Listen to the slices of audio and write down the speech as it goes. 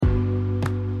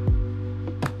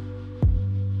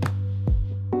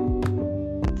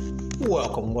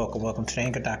Welcome to the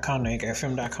Anchor.com, the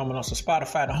AnchorFM.com, and also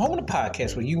Spotify, the home of the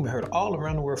podcast where you can be heard all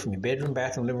around the world from your bedroom,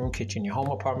 bathroom, living room, kitchen, your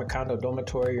home, apartment, condo,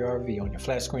 dormitory, your RV, on your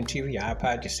flat screen TV, your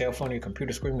iPod, your cell phone, your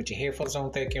computer screen with your headphones on.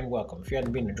 Thank you and welcome. If you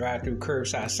haven't been in the drive-through,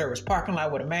 curbside service, parking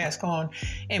lot with a mask on,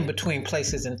 in between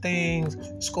places and things,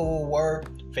 school, work,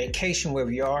 vacation, wherever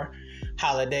you are,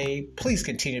 holiday, please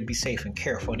continue to be safe and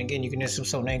careful. And again, you can listen to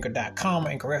us on Anchor.com,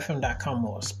 AnchorFM.com,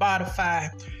 or Spotify.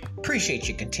 Appreciate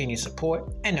your continued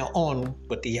support. And now on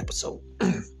with the episode.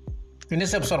 In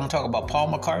this episode, I'm talking about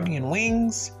Paul McCartney and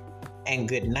Wings and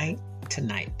Goodnight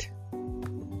Tonight.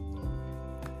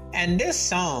 And this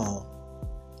song,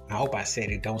 I hope I said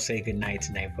it, don't say goodnight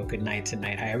tonight, but goodnight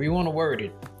tonight, however you want to word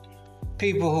it.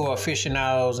 People who are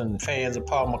aficionados and fans of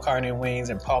Paul McCartney and Wings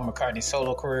and Paul McCartney's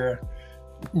solo career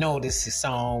know this is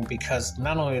song because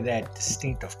not only that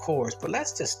distinctive chorus, but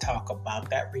let's just talk about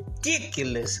that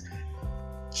ridiculous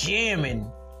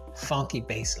jamming funky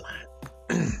bass line.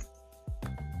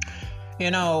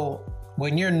 You know,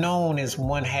 when you're known as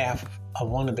one half of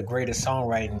one of the greatest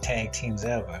songwriting tag teams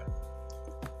ever,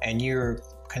 and you're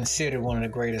considered one of the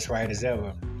greatest writers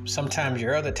ever, sometimes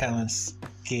your other talents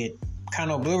get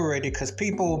kind of obliterated because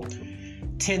people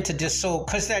tend to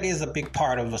because that is a big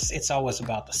part of us. It's always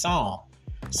about the song.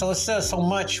 So it says so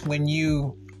much when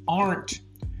you aren't,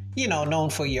 known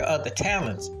for your other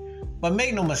talents. But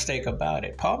make no mistake about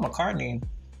it, Paul McCartney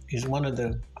is one of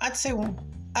the, I'd say one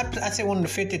of the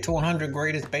 50 to 100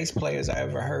 greatest bass players I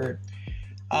ever heard.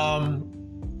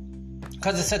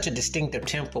 Because it's such a distinctive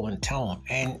tempo and tone.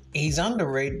 And he's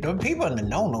underrated. The people in the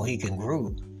know he can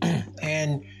groove.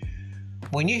 And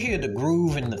when you hear the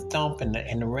groove and the thump and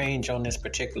the range on this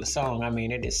particular song, I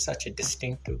mean, it is such a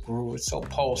distinctive groove. It's so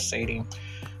pulsating.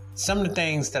 Some of the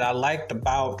things that I liked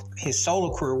about his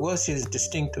solo career was his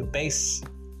distinctive bass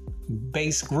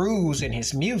grooves in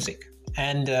his music.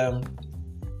 And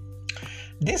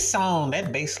this song,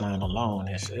 that bass line alone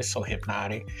is so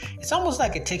hypnotic. It's almost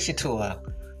like it takes you to a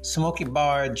smoky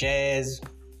bar jazz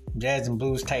and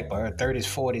blues type of 30s,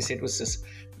 40s. It was this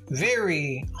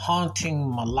very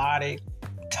haunting melodic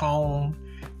tone.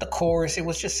 The chorus, it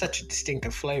was just such a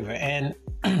distinctive flavor. And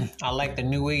I like the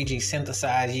new agey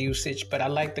synthesized usage, but I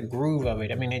like the groove of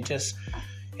it. I mean, it's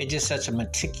just such a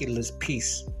meticulous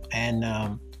piece. And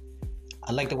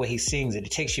I like the way he sings it.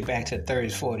 It takes you back to the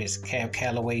 30s, 40s, Cab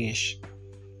Calloway-ish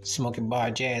smoky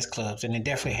bar jazz clubs. And it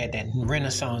definitely had that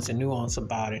renaissance and nuance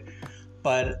about it.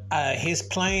 But his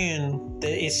playing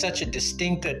is such a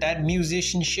distinctive, that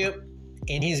musicianship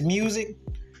in his music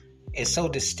is so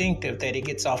distinctive that it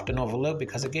gets often overlooked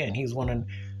because, again, he's one of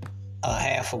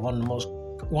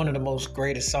the most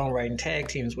greatest songwriting tag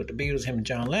teams with the Beatles, him and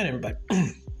John Lennon. But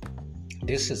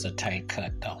this is a tight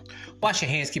cut, though. Wash your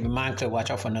hands, keep your mind clear,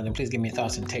 watch out for another. And please give me your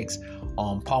thoughts and takes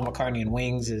on Paul McCartney and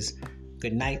Wings'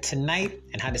 Goodnight Tonight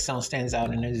and how this song stands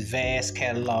out in his vast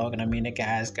catalog. And I mean, the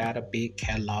guy's got a big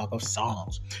catalog of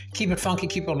songs. Keep it funky,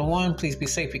 keep it on the one. Please be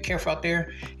safe, be careful out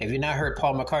there. If you've not heard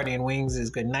Paul McCartney and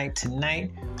Wings' Goodnight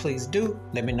Tonight, please do.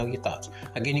 Let me know your thoughts.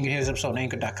 Again, you can hear this episode on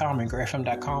Anchor.com,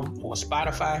 AnchorFM.com, or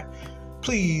Spotify.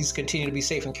 Please continue to be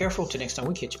safe and careful. Till next time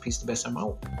we catch you. Peace, the best. I'm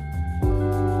out.